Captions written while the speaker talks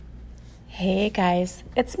Hey guys,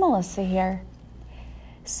 it's Melissa here.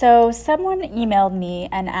 So someone emailed me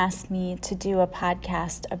and asked me to do a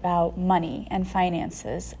podcast about money and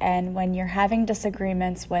finances and when you're having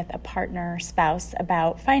disagreements with a partner or spouse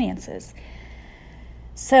about finances.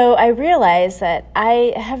 So I realized that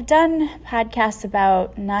I have done podcasts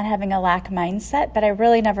about not having a lack mindset, but I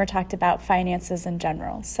really never talked about finances in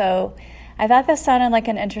general. So I thought this sounded like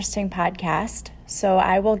an interesting podcast. So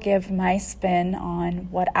I will give my spin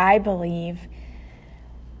on what I believe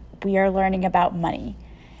we are learning about money.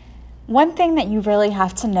 One thing that you really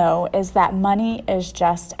have to know is that money is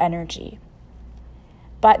just energy.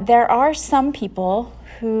 But there are some people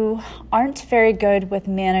who aren't very good with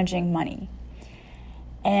managing money.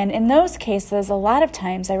 And in those cases, a lot of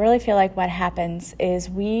times, I really feel like what happens is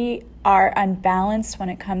we are unbalanced when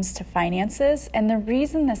it comes to finances. And the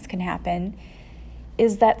reason this can happen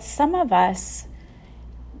is that some of us,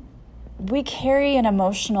 we carry an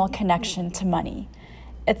emotional connection to money.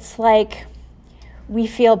 It's like we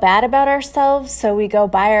feel bad about ourselves, so we go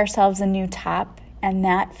buy ourselves a new top, and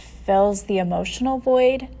that fills the emotional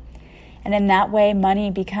void. And in that way,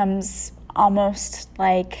 money becomes almost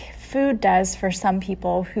like food does for some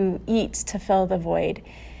people who eat to fill the void.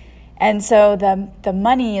 And so the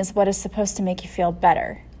money is what is supposed to make you feel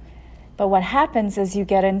better. But what happens is you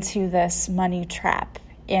get into this money trap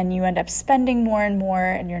and you end up spending more and more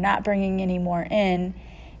and you're not bringing any more in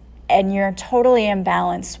and you're totally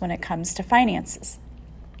imbalanced when it comes to finances.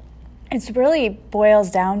 It really boils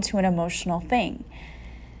down to an emotional thing.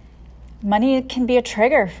 Money can be a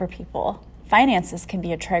trigger for people. Finances can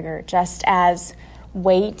be a trigger, just as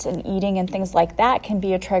weight and eating and things like that can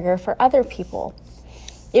be a trigger for other people.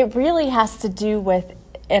 It really has to do with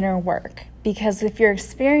inner work, because if you're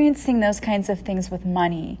experiencing those kinds of things with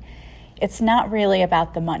money, it's not really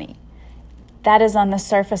about the money. That is on the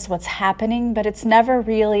surface what's happening, but it's never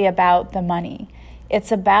really about the money.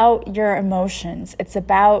 It's about your emotions. It's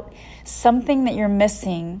about something that you're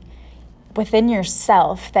missing within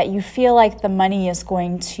yourself that you feel like the money is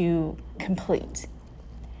going to complete.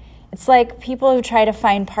 It's like people who try to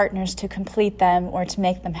find partners to complete them or to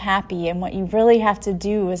make them happy, and what you really have to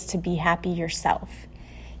do is to be happy yourself.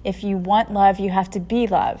 If you want love, you have to be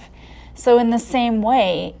love. So in the same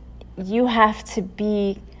way, you have to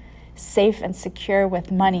be safe and secure with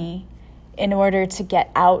money in order to get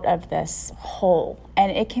out of this hole. And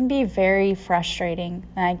it can be very frustrating,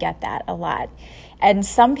 and I get that a lot. And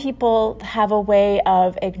some people have a way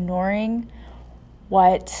of ignoring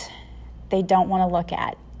what they don't want to look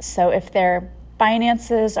at. So if their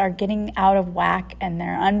finances are getting out of whack and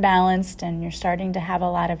they're unbalanced and you're starting to have a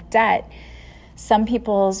lot of debt, some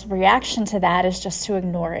people's reaction to that is just to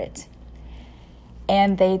ignore it.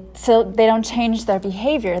 And they don't change their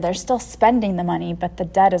behavior. They're still spending the money, but the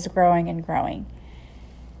debt is growing and growing.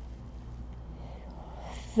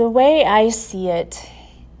 The way I see it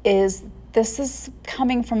is this is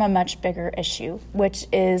coming from a much bigger issue, which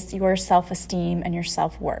is your self-esteem and your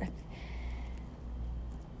self-worth.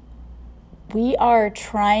 We are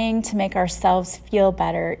trying to make ourselves feel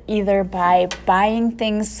better, either by buying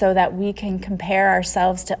things so that we can compare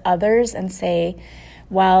ourselves to others and say,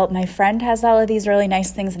 well, my friend has all of these really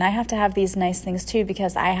nice things and I have to have these nice things too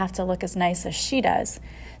because I have to look as nice as she does.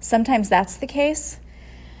 Sometimes that's the case.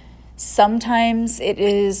 Sometimes it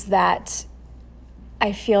is that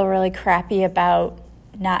I feel really crappy about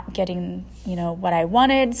not getting, what I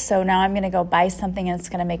wanted, so now I'm going to go buy something and it's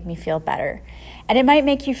going to make me feel better. And it might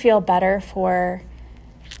make you feel better for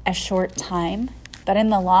a short time, but in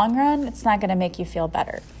the long run, it's not going to make you feel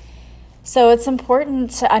better. So it's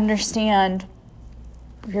important to understand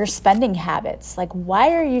your spending habits. Like,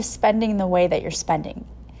 why are you spending the way that you're spending?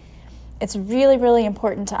 It's really, really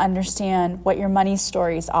important to understand what your money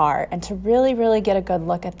stories are and to really, really get a good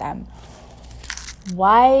look at them.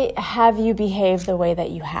 Why have you behaved the way that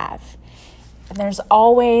you have? And there's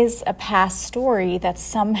always a past story that's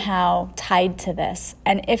somehow tied to this.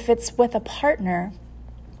 And if it's with a partner,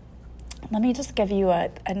 let me just give you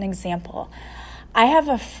an example. I have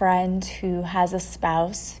a friend who has a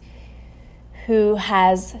spouse who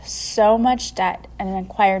has so much debt and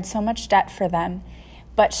acquired so much debt for them,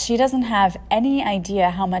 but she doesn't have any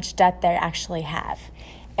idea how much debt they actually have.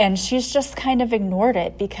 And she's just kind of ignored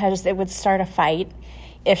it because it would start a fight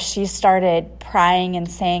if she started prying and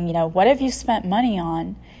saying, what have you spent money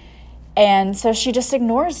on? And so she just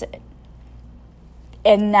ignores it.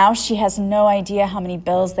 And now she has no idea how many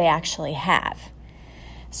bills they actually have.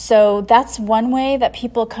 So that's one way that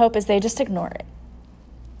people cope, is they just ignore it.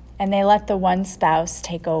 And they let the one spouse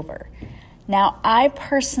take over. Now, I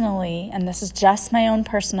personally, and this is just my own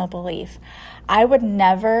personal belief, I would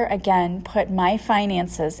never again put my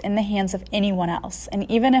finances in the hands of anyone else. And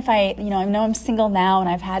even if I know I'm single now and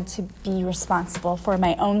I've had to be responsible for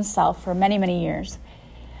my own self for many, many years.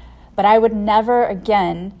 But I would never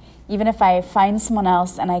again, even if I find someone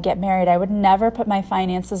else and I get married, I would never put my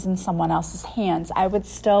finances in someone else's hands. I would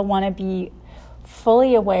still want to be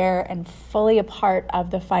fully aware and fully a part of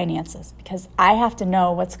the finances because I have to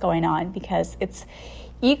know what's going on because it's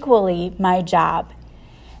equally my job.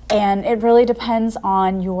 And it really depends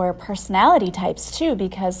on your personality types too,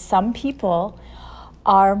 because some people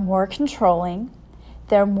are more controlling.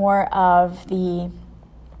 They're more of the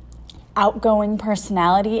outgoing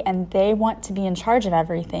personality and they want to be in charge of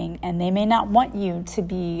everything. And they may not want you to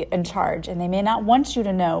be in charge and they may not want you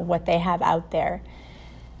to know what they have out there.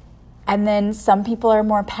 And then some people are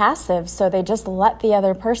more passive, so they just let the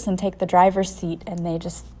other person take the driver's seat and they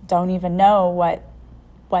just don't even know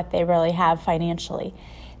what they really have financially.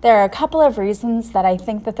 There are a couple of reasons that I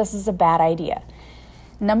think that this is a bad idea.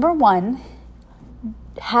 Number one,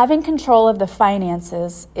 having control of the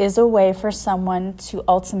finances is a way for someone to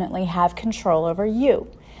ultimately have control over you.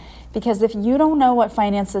 Because if you don't know what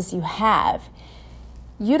finances you have,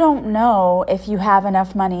 you don't know if you have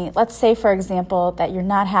enough money. Let's say, for example, that you're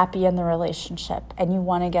not happy in the relationship and you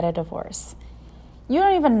want to get a divorce. You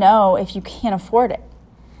don't even know if you can't afford it.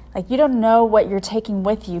 Like, you don't know what you're taking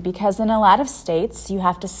with you because in a lot of states, you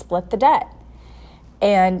have to split the debt.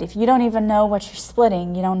 And if you don't even know what you're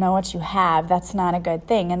splitting, you don't know what you have, that's not a good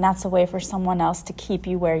thing. And that's a way for someone else to keep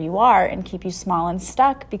you where you are and keep you small and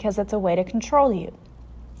stuck because it's a way to control you.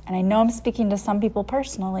 And I know I'm speaking to some people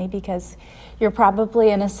personally because you're probably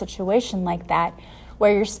in a situation like that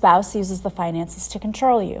where your spouse uses the finances to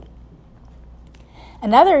control you.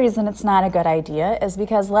 Another reason it's not a good idea is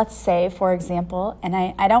because let's say, for example, and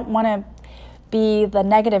I don't want to be the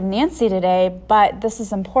negative Nancy today, but this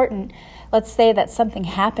is important. Let's say that something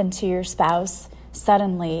happened to your spouse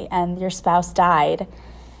suddenly and your spouse died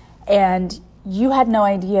and you had no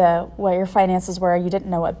idea what your finances were. You didn't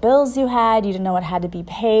know what bills you had. You didn't know what had to be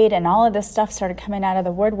paid. And all of this stuff started coming out of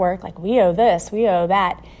the woodwork, like we owe this, we owe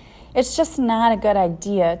that. It's just not a good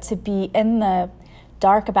idea to be in the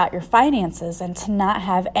dark about your finances and to not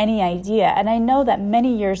have any idea. And I know that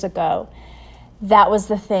many years ago, that was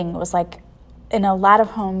the thing. It was like in a lot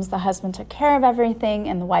of homes, the husband took care of everything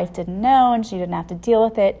and the wife didn't know and she didn't have to deal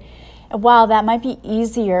with it. And while that might be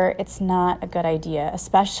easier, it's not a good idea,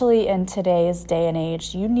 especially in today's day and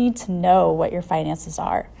age. You need to know what your finances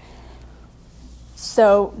are.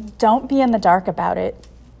 So don't be in the dark about it.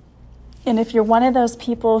 And if you're one of those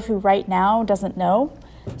people who right now doesn't know,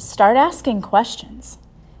 start asking questions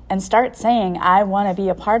and start saying, I want to be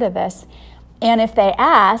a part of this. And if they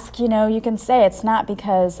ask, you can say it's not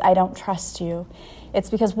because I don't trust you.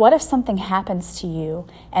 It's because what if something happens to you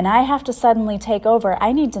and I have to suddenly take over?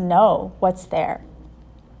 I need to know what's there.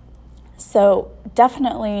 So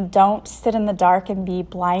definitely don't sit in the dark and be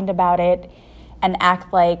blind about it and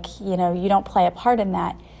act like, you don't play a part in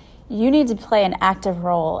that. You need to play an active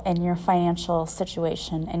role in your financial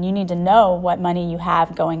situation and you need to know what money you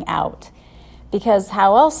have going out. Because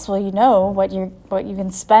how else will you know what you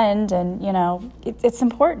can spend and, it's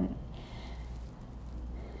important.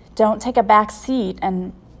 Don't take a back seat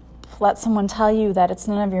and let someone tell you that it's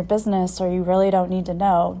none of your business or you really don't need to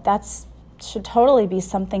know. That should totally be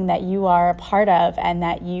something that you are a part of and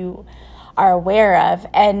that you are aware of.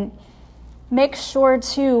 And make sure,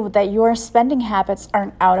 too, that your spending habits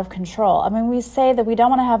aren't out of control. I mean, we say that we don't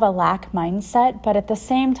want to have a lack mindset, but at the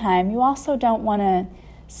same time, you also don't want to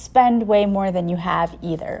spend way more than you have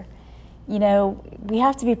either. We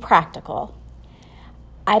have to be practical.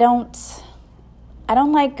 I don't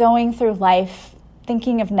like going through life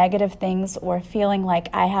thinking of negative things or feeling like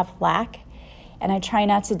I have lack, and I try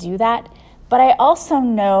not to do that. But I also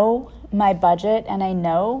know my budget and I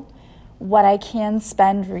know what I can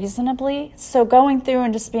spend reasonably. So going through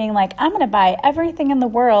and just being like, I'm going to buy everything in the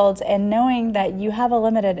world and knowing that you have a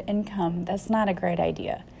limited income, that's not a great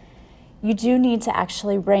idea. You do need to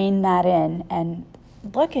actually rein that in and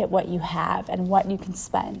look at what you have and what you can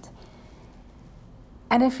spend.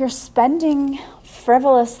 And if you're spending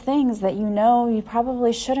frivolous things that you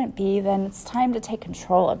probably shouldn't be, then it's time to take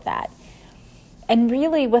control of that. And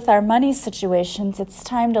really, with our money situations, it's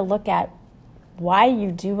time to look at why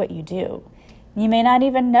you do what you do. You may not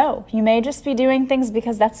even know. You may just be doing things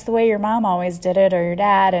because that's the way your mom always did it or your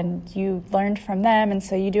dad, and you learned from them, and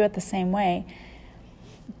so you do it the same way.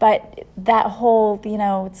 But that whole,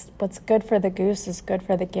 it's what's good for the goose is good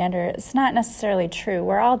for the gander, it's not necessarily true.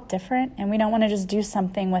 We're all different, and we don't want to just do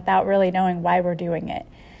something without really knowing why we're doing it.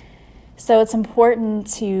 So it's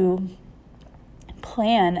important to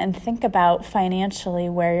plan and think about financially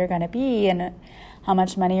where you're going to be and how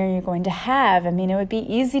much money are you going to have. I mean, it would be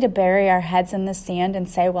easy to bury our heads in the sand and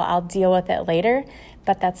say, well, I'll deal with it later,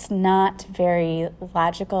 but that's not very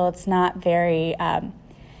logical. It's not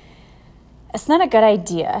it's not a good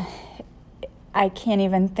idea. I can't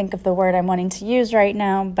even think of the word I'm wanting to use right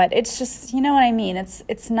now, but it's just, you know what I mean?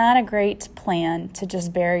 It's not a great plan to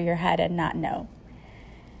just bury your head and not know.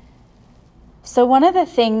 So one of the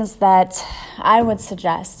things that I would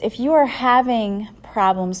suggest, if you are having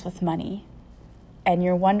problems with money and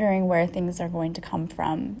you're wondering where things are going to come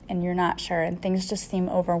from and you're not sure and things just seem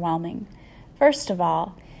overwhelming, first of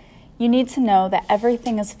all, you need to know that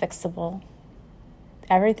everything is fixable.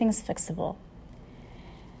 Everything's fixable.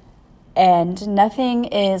 And nothing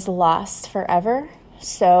is lost forever.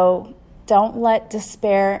 So don't let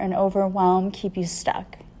despair and overwhelm keep you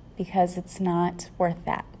stuck, because it's not worth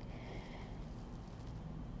that.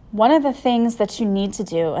 One of the things that you need to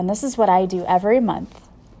do, and this is what I do every month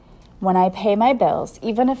when I pay my bills,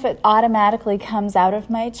 even if it automatically comes out of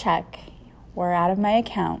my check or out of my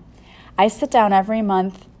account, I sit down every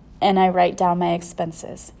month and I write down my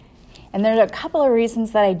expenses. And there's a couple of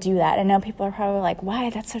reasons that I do that. I know people are probably like, why?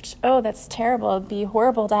 That's terrible. It'd be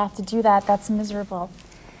horrible to have to do that. That's miserable.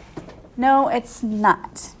 No, it's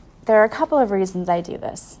not. There are a couple of reasons I do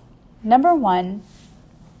this. Number one,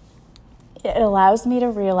 it allows me to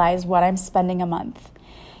realize what I'm spending a month.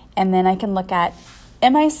 And then I can look at,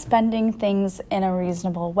 am I spending things in a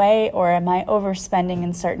reasonable way, or am I overspending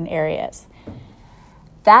in certain areas?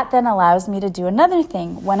 That then allows me to do another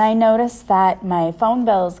thing. When I notice that my phone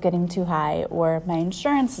bill is getting too high or my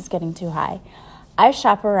insurance is getting too high, I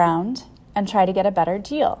shop around and try to get a better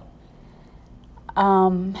deal.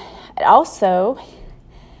 Also,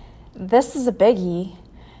 this is a biggie.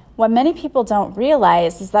 What many people don't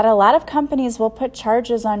realize is that a lot of companies will put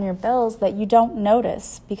charges on your bills that you don't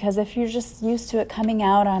notice, because if you're just used to it coming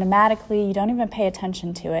out automatically, you don't even pay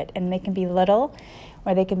attention to it. And they can be little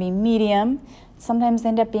or they can be medium. Sometimes they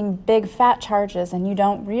end up being big fat charges and you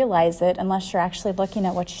don't realize it unless you're actually looking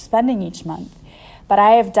at what you're spending each month. But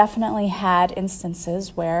I have definitely had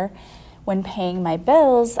instances where when paying my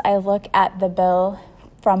bills, I look at the bill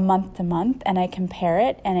from month to month and I compare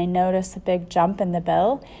it and I notice a big jump in the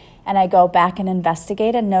bill, and I go back and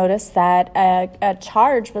investigate and notice that a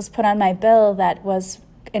charge was put on my bill that was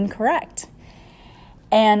incorrect.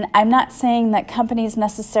 And I'm not saying that companies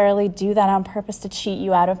necessarily do that on purpose to cheat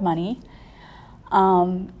you out of money.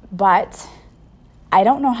 But I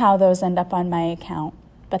don't know how those end up on my account,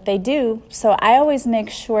 but they do. So I always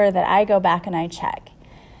make sure that I go back and I check,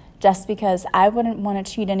 just because I wouldn't want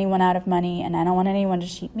to cheat anyone out of money and I don't want anyone to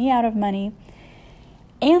cheat me out of money.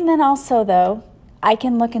 And then also, though, I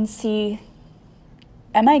can look and see,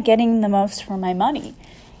 am I getting the most for my money?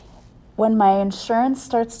 When my insurance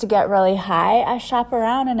starts to get really high, I shop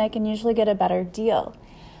around and I can usually get a better deal.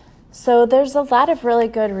 So there's a lot of really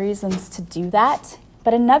good reasons to do that.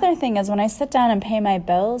 But another thing is, when I sit down and pay my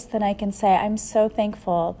bills, then I can say, I'm so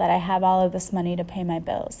thankful that I have all of this money to pay my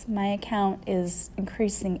bills. My account is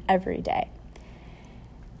increasing every day.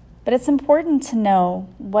 But it's important to know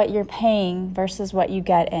what you're paying versus what you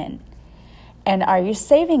get in. And are you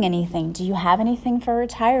saving anything? Do you have anything for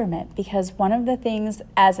retirement? Because one of the things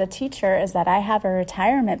as a teacher is that I have a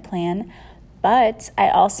retirement plan, but I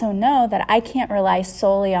also know that I can't rely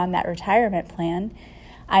solely on that retirement plan.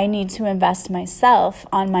 I need to invest myself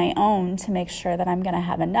on my own to make sure that I'm going to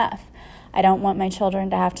have enough. I don't want my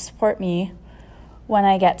children to have to support me when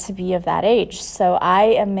I get to be of that age. So I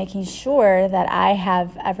am making sure that I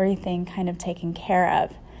have everything kind of taken care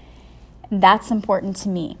of. And that's important to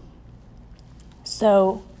me.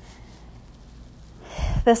 So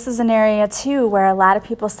this is an area too where a lot of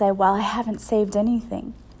people say, well, I haven't saved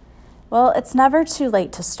anything. Well, it's never too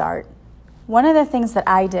late to start. One of the things that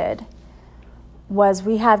I did was,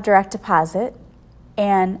 we have direct deposit,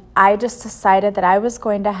 and I just decided that I was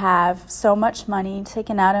going to have so much money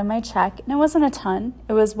taken out of my check, and it wasn't a ton.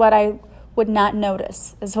 It was what I would not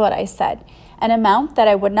notice, is what I said. An amount that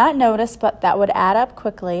I would not notice, but that would add up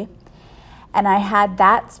quickly, and I had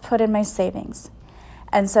that put in my savings.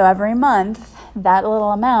 And so every month, that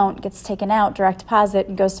little amount gets taken out, direct deposit,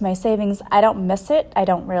 and goes to my savings. I don't miss it. I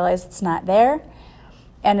don't realize it's not there.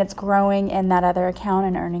 And it's growing in that other account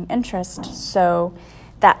and earning interest. So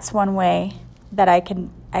that's one way that I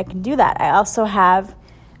can do that. I also have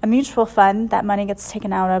a mutual fund that money gets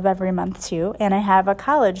taken out of every month too. And I have a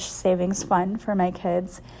college savings fund for my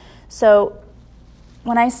kids. So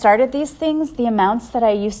when I started these things, the amounts that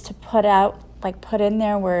I used to put in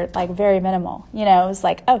there were very minimal. It was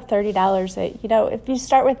 $30. If you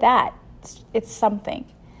start with that, it's something.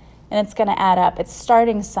 and it's going to add up. It's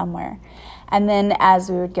starting somewhere. And then as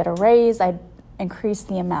we would get a raise, I'd increase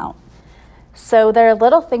the amount. So there are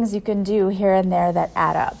little things you can do here and there that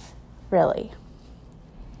add up, really.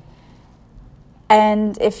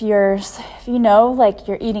 And if you know, like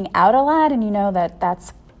you're eating out a lot and you know that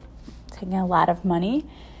that's taking a lot of money,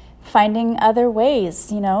 finding other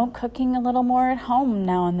ways, cooking a little more at home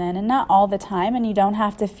now and then, and not all the time, and you don't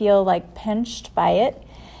have to feel like pinched by it,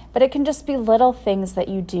 but it can just be little things that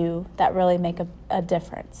you do that really make a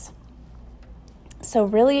difference. So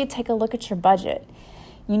really take a look at your budget.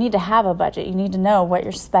 You need to have a budget. You need to know what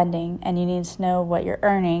you're spending, and you need to know what you're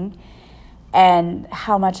earning and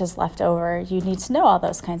how much is left over. You need to know all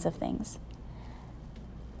those kinds of things.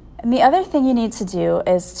 And the other thing you need to do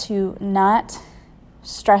is to not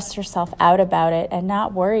stress yourself out about it and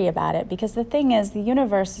not worry about it, because the thing is, the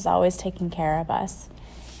universe is always taking care of us.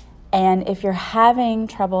 And if you're having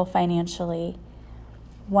trouble financially,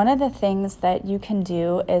 one of the things that you can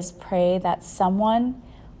do is pray that someone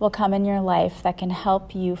will come in your life that can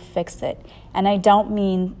help you fix it. And I don't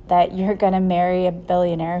mean that you're going to marry a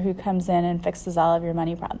billionaire who comes in and fixes all of your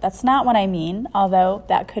money problems. That's not what I mean, although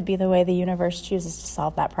that could be the way the universe chooses to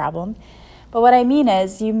solve that problem. But what I mean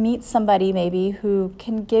is you meet somebody maybe who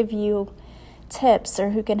can give you tips or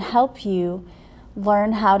who can help you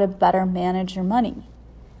learn how to better manage your money.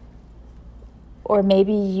 Or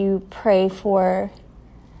maybe you pray for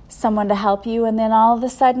someone to help you, and then all of a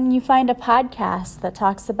sudden you find a podcast that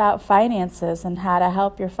talks about finances and how to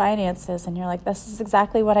help your finances, and you're like, this is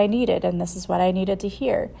exactly what I needed, and this is what I needed to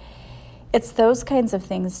hear. It's those kinds of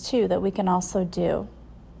things too that we can also do.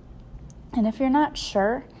 And if you're not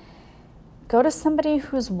sure, go to somebody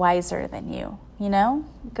who's wiser than you,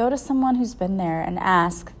 Go to someone who's been there and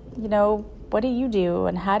ask, what do you do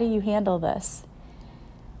and how do you handle this?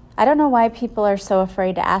 I don't know why people are so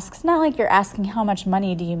afraid to ask. It's not like you're asking how much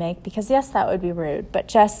money do you make, because yes, that would be rude, but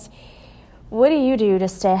just what do you do to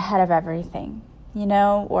stay ahead of everything,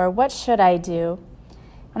 or what should I do?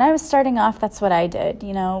 When I was starting off, that's what I did.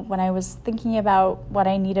 When I was thinking about what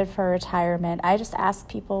I needed for retirement, I just asked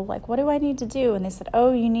people, like, what do I need to do? And they said,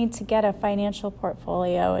 oh, you need to get a financial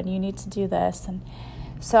portfolio and you need to do this. And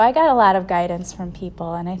so I got a lot of guidance from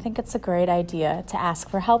people, and I think it's a great idea to ask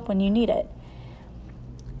for help when you need it.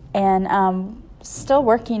 And still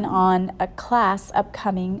working on a class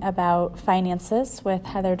upcoming about finances with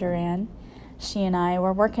Heather Duran. She and I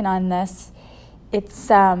were working on this. It's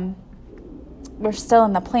we're still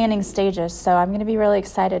in the planning stages, so I'm going to be really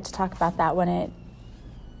excited to talk about that when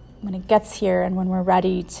it gets here and when we're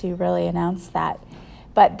ready to really announce that.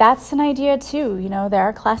 But that's an idea too. There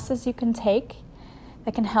are classes you can take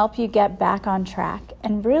that can help you get back on track.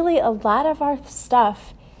 And really, a lot of our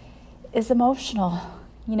stuff is emotional.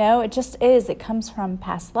 It just is. It comes from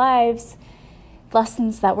past lives,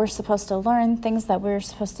 lessons that we're supposed to learn, things that we're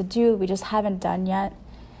supposed to do we just haven't done yet.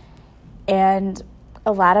 And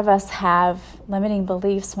a lot of us have limiting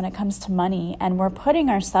beliefs when it comes to money, and we're putting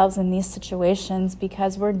ourselves in these situations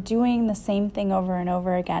because we're doing the same thing over and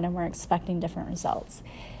over again, and we're expecting different results.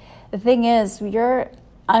 The thing is, you're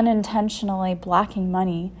unintentionally blocking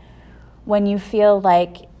money when you feel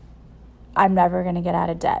like, I'm never going to get out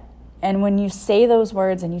of debt. And when you say those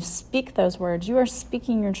words and you speak those words, you are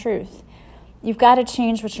speaking your truth. You've got to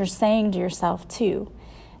change what you're saying to yourself too.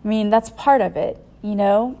 That's part of it.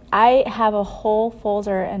 I have a whole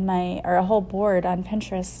folder or a whole board on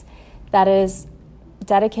Pinterest that is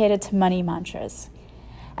dedicated to money mantras.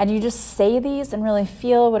 And you just say these and really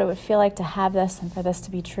feel what it would feel like to have this and for this to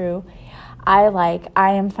be true. I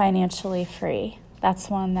am financially free. That's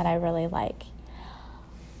one that I really like.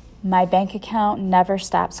 My bank account never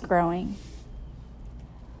stops growing.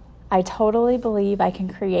 I totally believe I can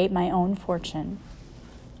create my own fortune.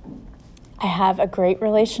 I have a great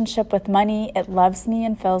relationship with money. It loves me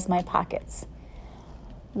and fills my pockets.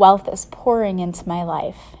 Wealth is pouring into my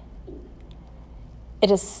life.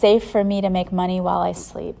 It is safe for me to make money while I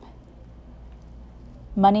sleep.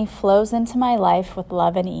 Money flows into my life with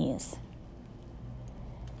love and ease.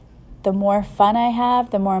 The more fun I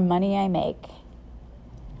have, the more money I make.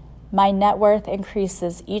 My net worth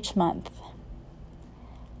increases each month.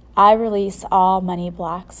 I release all money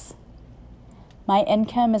blocks. My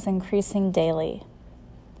income is increasing daily.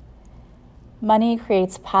 Money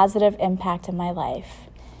creates positive impact in my life.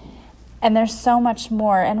 And there's so much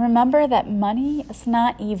more. And remember that money is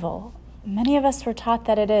not evil. Many of us were taught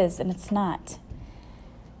that it is, and it's not.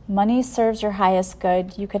 Money serves your highest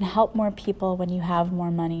good. You can help more people when you have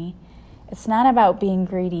more money. It's not about being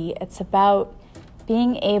greedy. It's about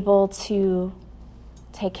being able to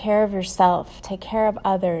Take care of yourself, take care of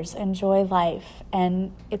others, enjoy life.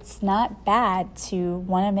 And it's not bad to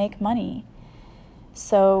want to make money.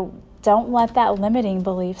 So don't let that limiting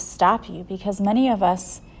belief stop you, because many of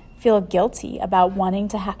us feel guilty about wanting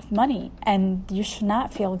to have money, and you should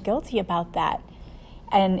not feel guilty about that.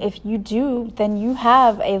 And if you do, then you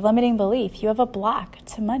have a limiting belief. You have a block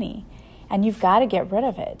to money, and you've got to get rid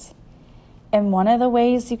of it. And one of the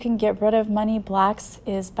ways you can get rid of money blocks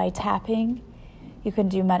is by tapping. You can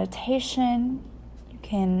do meditation. You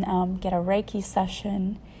can get a Reiki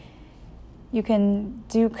session. You can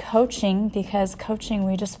do coaching, because coaching,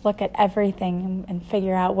 we just look at everything and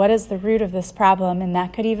figure out what is the root of this problem. And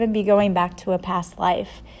that could even be going back to a past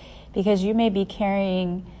life, because you may be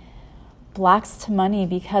carrying blocks to money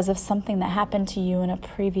because of something that happened to you in a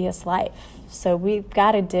previous life. So we've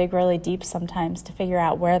got to dig really deep sometimes to figure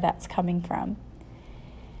out where that's coming from.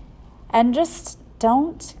 And just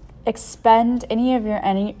don't expend any of your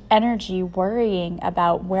energy worrying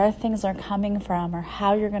about where things are coming from, or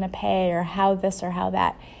how you're going to pay, or how this or how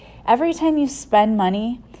that. Every time you spend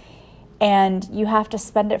money and you have to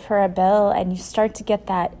spend it for a bill, and you start to get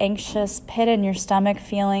that anxious pit in your stomach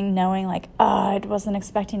feeling, knowing like, oh, I wasn't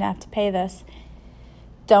expecting to have to pay this,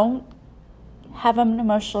 don't have an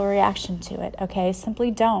emotional reaction to it, okay?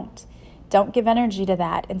 Simply don't. Don't give energy to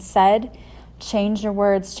that. Instead, change your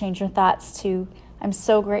words, change your thoughts to, I'm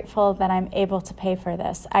so grateful that I'm able to pay for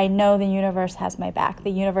this. I know the universe has my back.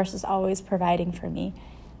 The universe is always providing for me.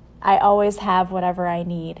 I always have whatever I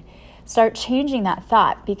need. Start changing that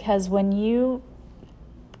thought, because when you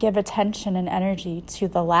give attention and energy to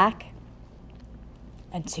the lack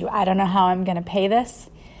and to, I don't know how I'm going to pay this,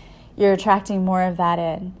 you're attracting more of that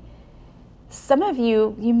in. Some of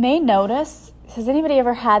you may notice, has anybody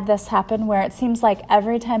ever had this happen where it seems like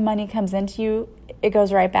every time money comes into you, it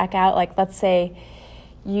goes right back out? Like, let's say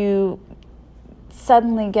you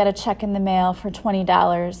suddenly get a check in the mail for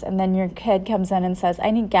 $20, and then your kid comes in and says,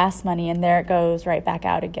 I need gas money, and there it goes right back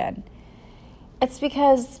out again. It's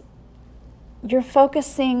because you're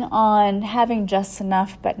focusing on having just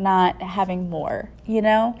enough but not having more,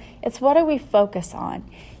 It's what do we focus on?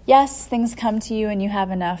 Yes, things come to you and you have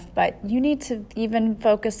enough, but you need to even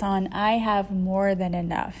focus on, I have more than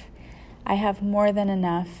enough. I have more than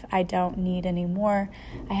enough. I don't need any more.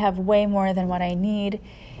 I have way more than what I need.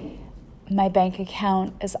 My bank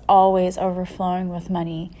account is always overflowing with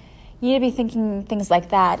money. You need to be thinking things like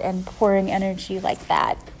that and pouring energy like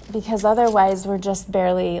that, because otherwise we're just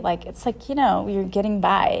barely it's like, you're getting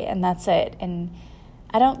by and that's it. And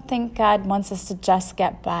I don't think God wants us to just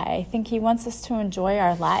get by. I think He wants us to enjoy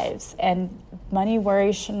our lives, and money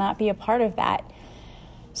worry should not be a part of that.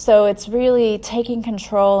 So it's really taking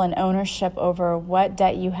control and ownership over what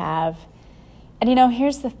debt you have. And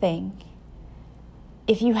here's the thing.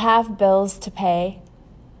 If you have bills to pay,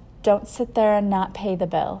 don't sit there and not pay the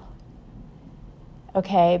bill.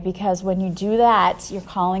 Okay, because when you do that, you're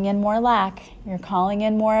calling in more lack. You're calling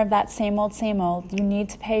in more of that same old, same old. You need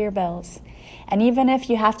to pay your bills. And even if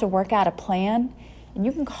you have to work out a plan, and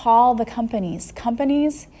you can call the companies.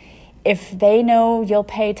 Companies, if they know you'll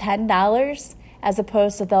pay $10 as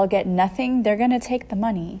opposed to they'll get nothing, they're going to take the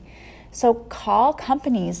money. So call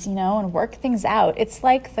companies, and work things out. It's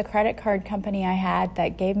like the credit card company I had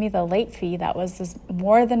that gave me the late fee that was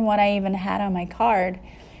more than what I even had on my card.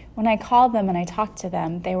 When I called them and I talked to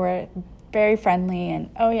them, they were very friendly and,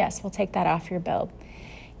 oh yes, we'll take that off your bill.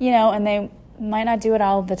 And they might not do it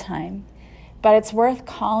all the time, but it's worth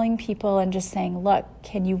calling people and just saying, look,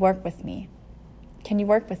 can you work with me? Can you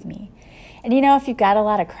work with me? And if you've got a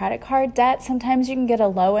lot of credit card debt, sometimes you can get a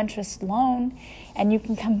low interest loan and you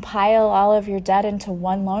can compile all of your debt into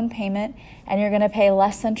one loan payment, and you're going to pay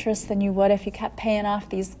less interest than you would if you kept paying off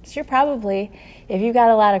these. Because you're probably, if you've got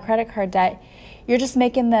a lot of credit card debt, you're just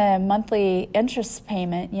making the monthly interest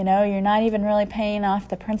payment, you're not even really paying off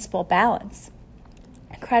the principal balance.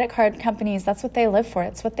 Credit card companies, that's what they live for.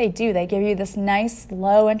 It's what they do. They give you this nice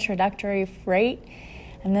low introductory rate,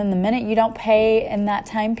 and then the minute you don't pay in that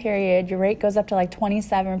time period, your rate goes up to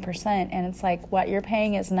 27%, and it's like what you're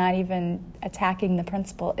paying is not even attacking the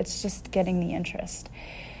principal. It's just getting the interest.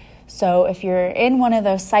 So if you're in one of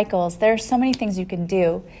those cycles, there are so many things you can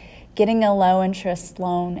do. Getting a low interest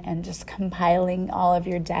loan and just compiling all of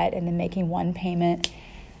your debt and then making one payment.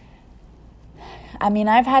 I mean,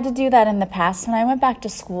 I've had to do that in the past. When I went back to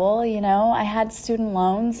school, I had student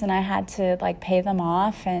loans and I had to pay them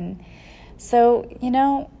off. And so,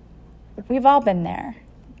 we've all been there,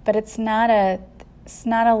 but it's not a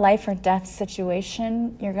life or death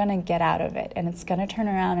situation. You're going to get out of it, and it's going to turn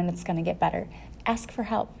around and it's going to get better. Ask for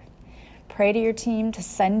help. pray to your team to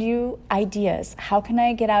send you ideas. How can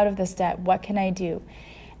I get out of this debt? What can I do?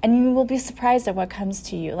 And you will be surprised at what comes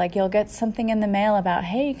to you. Like, you'll get something in the mail about,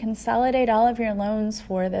 hey, consolidate all of your loans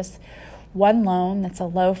for this one loan that's a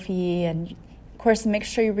low fee. And of course, make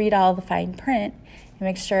sure you read all the fine print and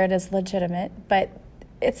make sure it is legitimate. But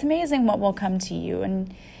it's amazing what will come to you.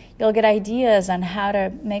 And you'll get ideas on how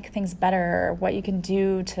to make things better, or what you can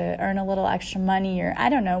do to earn a little extra money, or I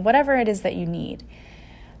don't know, whatever it is that you need.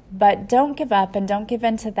 But don't give up, and don't give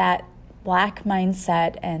in to that black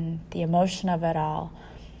mindset and the emotion of it all.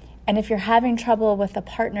 And if you're having trouble with a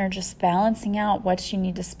partner, just balancing out what you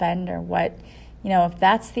need to spend, or what, if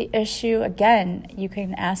that's the issue, again, you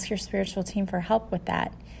can ask your spiritual team for help with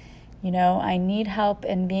that. I need help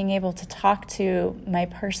in being able to talk to my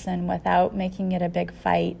person without making it a big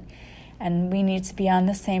fight. And we need to be on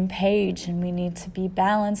the same page, and we need to be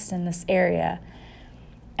balanced in this area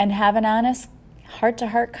and have an honest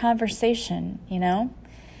heart-to-heart conversation, And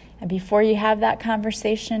before you have that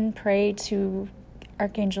conversation, pray to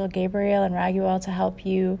Archangel Gabriel and Raguel to help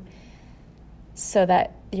you, so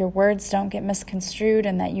that your words don't get misconstrued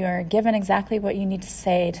and that you are given exactly what you need to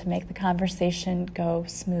say to make the conversation go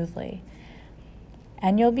smoothly.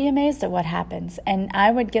 And you'll be amazed at what happens. And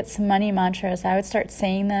I would get some money mantras. I would start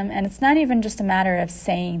saying them. And it's not even just a matter of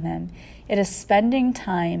saying them. It is spending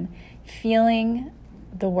time feeling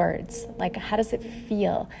the words. Like, how does it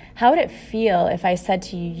feel? How would it feel if I said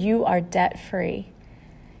to you, you are debt-free?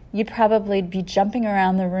 You'd probably be jumping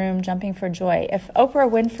around the room, jumping for joy. If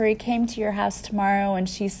Oprah Winfrey came to your house tomorrow and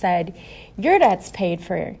she said, your debt's paid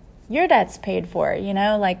for,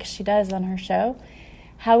 like she does on her show,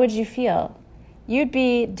 how would you feel? You'd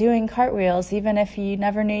be doing cartwheels. Even if you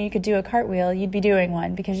never knew you could do a cartwheel, you'd be doing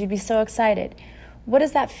one because you'd be so excited. What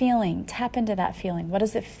is that feeling? Tap into that feeling. What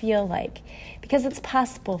does it feel like? Because it's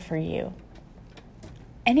possible for you.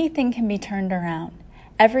 Anything can be turned around.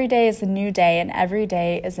 Every day is a new day, and every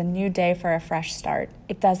day is a new day for a fresh start.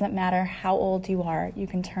 It doesn't matter how old you are. You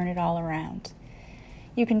can turn it all around.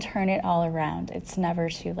 You can turn it all around. It's never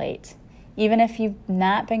too late. Even if you've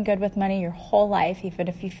not been good with money your whole life, even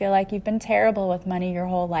if you feel like you've been terrible with money your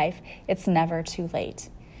whole life, it's never too late.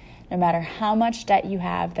 No matter how much debt you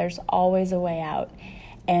have, there's always a way out,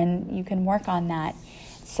 and you can work on that.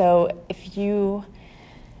 So if you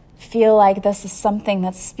feel like this is something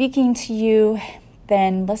that's speaking to you,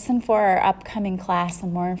 then listen for our upcoming class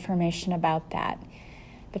and more information about that.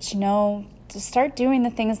 But to start doing the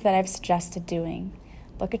things that I've suggested doing.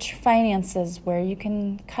 Look at your finances, where you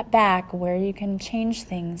can cut back, where you can change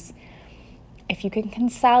things. If you can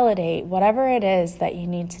consolidate, whatever it is that you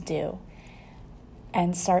need to do.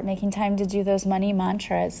 And start making time to do those money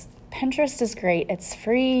mantras. Pinterest is great. It's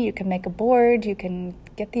free. You can make a board. You can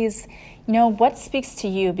get these, what speaks to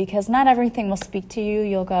you, because not everything will speak to you.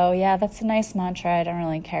 You'll go, yeah, that's a nice mantra. I don't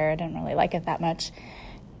really care. I don't really like it that much.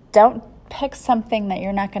 Don't pick something that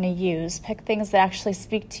you're not going to use. Pick things that actually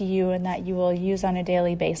speak to you and that you will use on a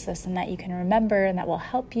daily basis and that you can remember and that will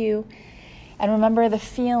help you. And remember the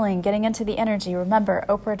feeling, getting into the energy. Remember,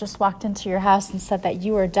 Oprah just walked into your house and said that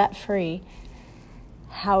you are debt-free.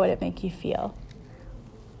 How would it make you feel?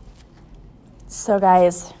 So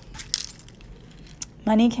guys,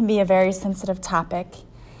 money can be a very sensitive topic,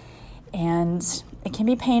 and it can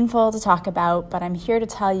be painful to talk about, but I'm here to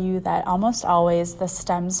tell you that almost always this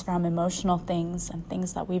stems from emotional things and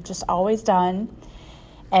things that we've just always done,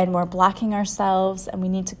 and we're blocking ourselves, and we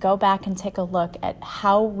need to go back and take a look at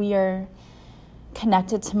how we are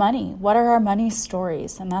connected to money. What are our money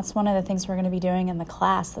stories? And that's one of the things we're going to be doing in the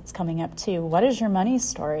class that's coming up too. What is your money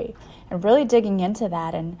story? And really digging into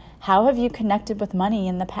that, and how have you connected with money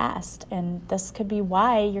in the past? And this could be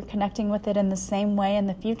why you're connecting with it in the same way in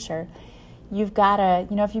the future. You've got to,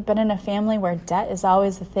 if you've been in a family where debt is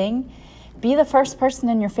always a thing, be the first person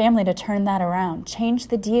in your family to turn that around. Change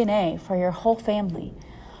the DNA for your whole family.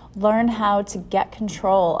 Learn how to get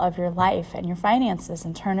control of your life and your finances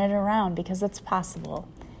and turn it around, because it's possible.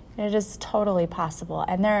 It is totally possible.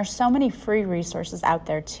 And there are so many free resources out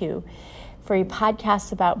there too. Free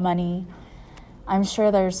podcasts about money. I'm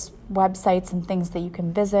sure there's websites and things that you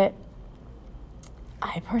can visit.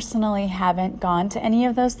 I personally haven't gone to any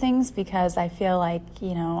of those things because I feel like,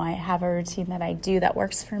 I have a routine that I do that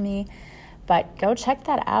works for me. But go check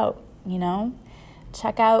that out,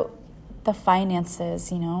 Check out the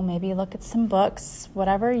finances, maybe look at some books,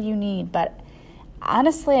 whatever you need. But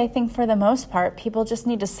honestly, I think for the most part, people just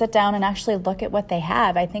need to sit down and actually look at what they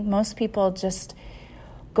have. I think most people just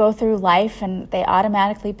go through life and they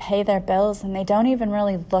automatically pay their bills and they don't even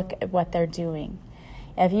really look at what they're doing.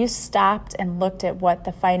 If you stopped and looked at what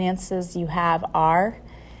the finances you have are,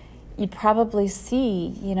 you'd probably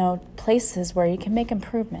see, places where you can make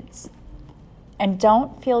improvements. And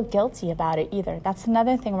don't feel guilty about it either. That's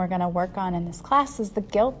another thing we're going to work on in this class is the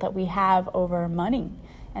guilt that we have over money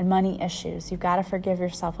and money issues. You've got to forgive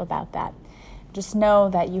yourself about that. Just know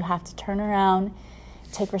that you have to turn around,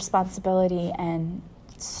 take responsibility, and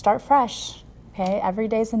start fresh. Okay? Every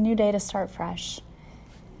day's a new day to start fresh.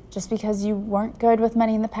 Just because you weren't good with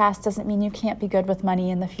money in the past doesn't mean you can't be good with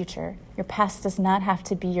money in the future. Your past does not have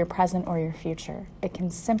to be your present or your future. It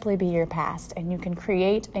can simply be your past, and you can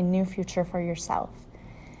create a new future for yourself.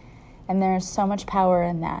 And there's so much power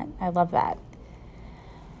in that. I love that.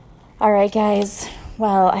 All right, guys.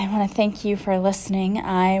 Well, I want to thank you for listening.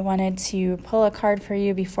 I wanted to pull a card for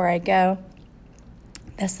you before I go.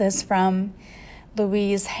 This is from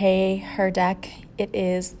Louise Hay, her deck. It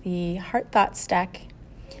is the Heart Thoughts deck.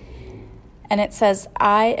 And it says,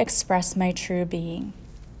 I express my true being.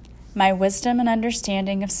 My wisdom and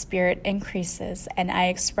understanding of spirit increases, and I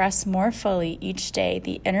express more fully each day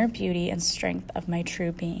the inner beauty and strength of my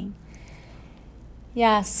true being.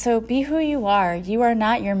 Yeah, so be who you are. You are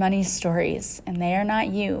not your money stories, and they are not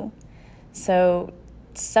you. So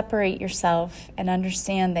separate yourself and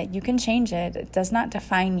understand that you can change it. It does not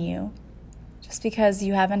define you. Just because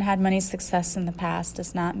you haven't had money success in the past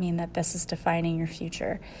does not mean that this is defining your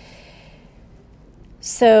future.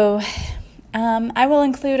 So I will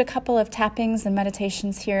include a couple of tappings and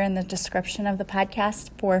meditations here in the description of the podcast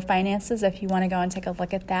for finances if you want to go and take a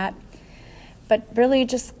look at that. But really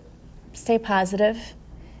just stay positive.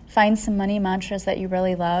 Find some money mantras that you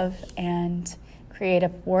really love and create a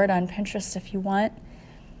board on Pinterest if you want.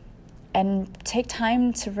 And take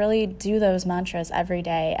time to really do those mantras every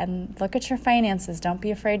day and look at your finances. Don't be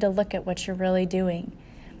afraid to look at what you're really doing.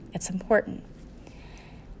 It's important.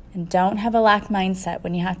 And don't have a lack mindset.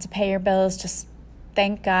 When you have to pay your bills, just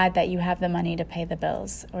thank God that you have the money to pay the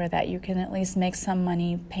bills, or that you can at least make some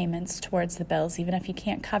money payments towards the bills. Even if you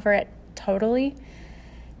can't cover it totally,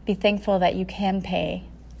 be thankful that you can pay.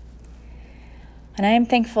 And I am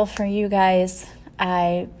thankful for you guys.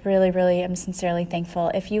 I really, really am sincerely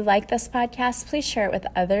thankful. If you like this podcast, please share it with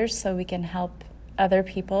others so we can help other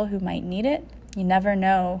people who might need it. You never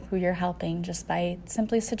know who you're helping just by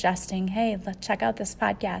simply suggesting, hey, let's check out this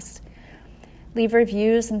podcast. Leave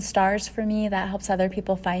reviews and stars for me. That helps other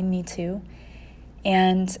people find me too.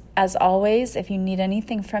 And as always, if you need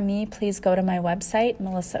anything from me, please go to my website,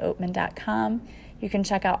 melissaoatman.com. You can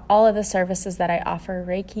check out all of the services that I offer: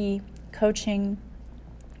 Reiki, coaching,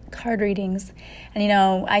 card readings. And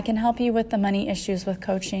I can help you with the money issues with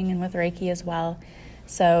coaching and with Reiki as well.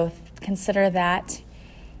 So consider that.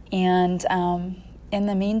 And in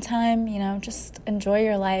the meantime, just enjoy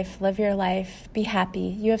your life, live your life, be happy.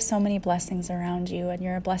 You have so many blessings around you, and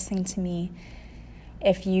you're a blessing to me.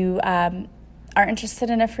 If you are interested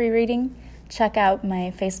in a free reading, check out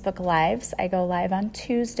my Facebook Lives. I go live on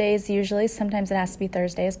Tuesdays usually. Sometimes it has to be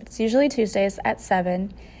Thursdays, but it's usually Tuesdays at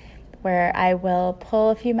 7, where I will pull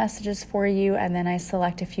a few messages for you, and then I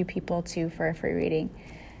select a few people too for a free reading.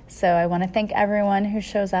 So I want to thank everyone who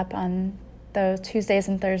shows up on those Tuesdays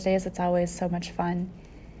and Thursdays. It's always so much fun.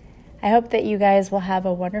 I hope that you guys will have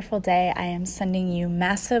a wonderful day. I am sending you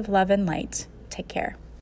massive love and light. Take care.